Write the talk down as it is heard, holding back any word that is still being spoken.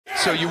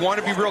So you want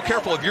to be real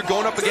careful. If you're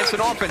going up against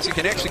an offense that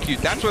can execute,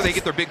 that's where they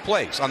get their big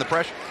plays, on the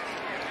pressure.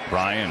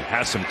 Ryan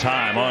has some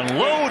time,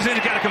 unloads, and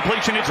he's got a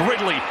completion. It's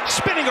Ridley.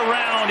 Spinning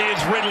around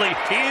is Ridley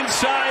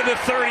inside the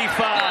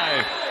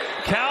 35.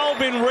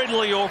 Calvin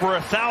Ridley over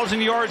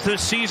 1,000 yards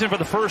this season for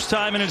the first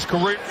time in his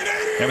career.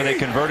 Remember, they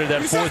converted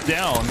that fourth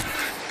down.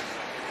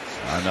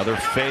 Another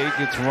fake.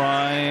 It's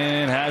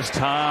Ryan. Has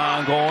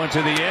time going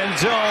to the end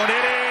zone.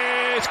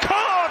 It is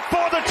caught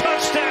for the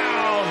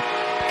touchdown.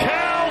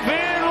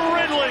 Calvin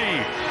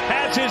Ridley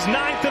has his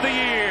 9th of the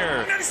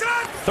year.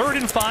 3rd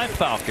and 5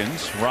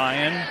 Falcons.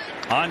 Ryan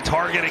on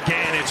target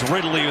again. It's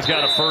Ridley who's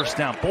got a first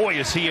down. Boy,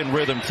 is he in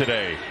rhythm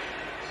today.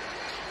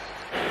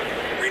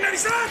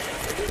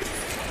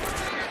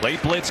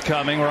 Late blitz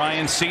coming.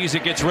 Ryan sees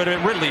it, gets rid of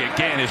it. Ridley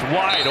again is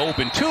wide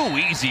open. Too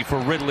easy for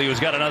Ridley, who's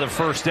got another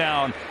first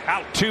down.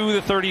 Out to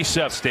the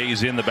 37.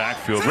 Stays in the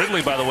backfield.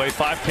 Ridley, by the way,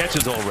 5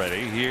 catches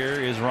already. Here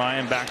is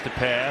Ryan back to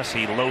pass.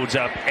 He loads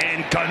up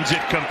and guns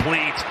it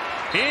complete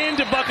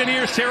into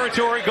Buccaneers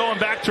territory. Going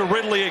back to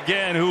Ridley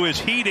again, who is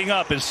heating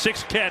up his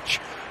 6th catch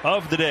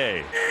of the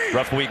day.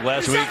 Rough week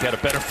last week. Had a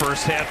better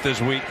first half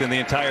this week than the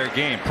entire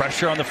game.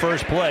 Pressure on the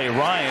first play.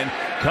 Ryan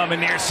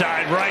coming near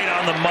side, right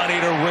on the money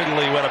to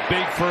Ridley. What a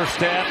big first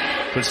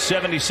half with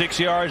 76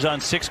 yards on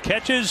 6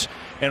 catches,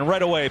 and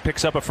right away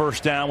picks up a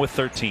first down with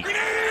 13.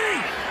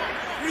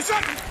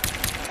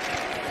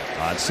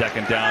 On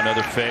second down,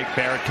 another fake.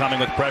 Barrett coming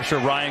with pressure.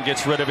 Ryan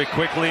gets rid of it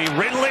quickly.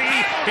 Ridley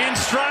in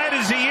stride.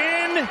 Is he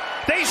in?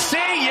 They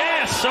say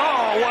yes.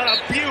 Oh, what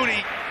a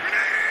beauty.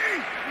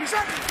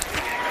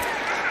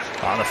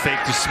 On the fake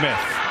to Smith.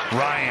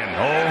 Ryan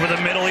over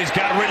the middle. He's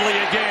got Ridley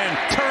again.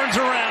 Turns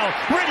around.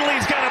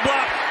 Ridley's got a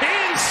block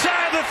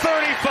inside the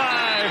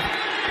 35.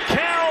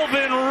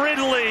 Calvin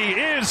Ridley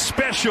is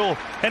special,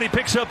 and he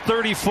picks up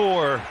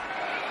 34.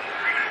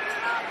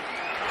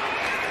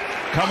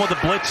 Come with the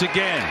blitz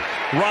again.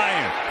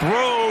 Ryan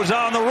throws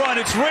on the run.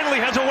 It's Ridley.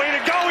 Has a way to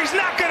go. He's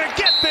not going to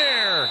get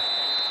there.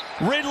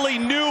 Ridley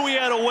knew he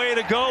had a way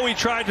to go. He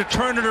tried to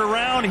turn it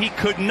around. He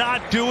could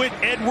not do it.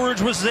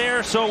 Edwards was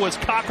there. So was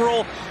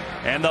Cockrell.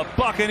 And the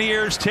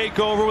Buccaneers take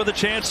over with a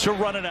chance to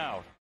run it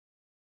out.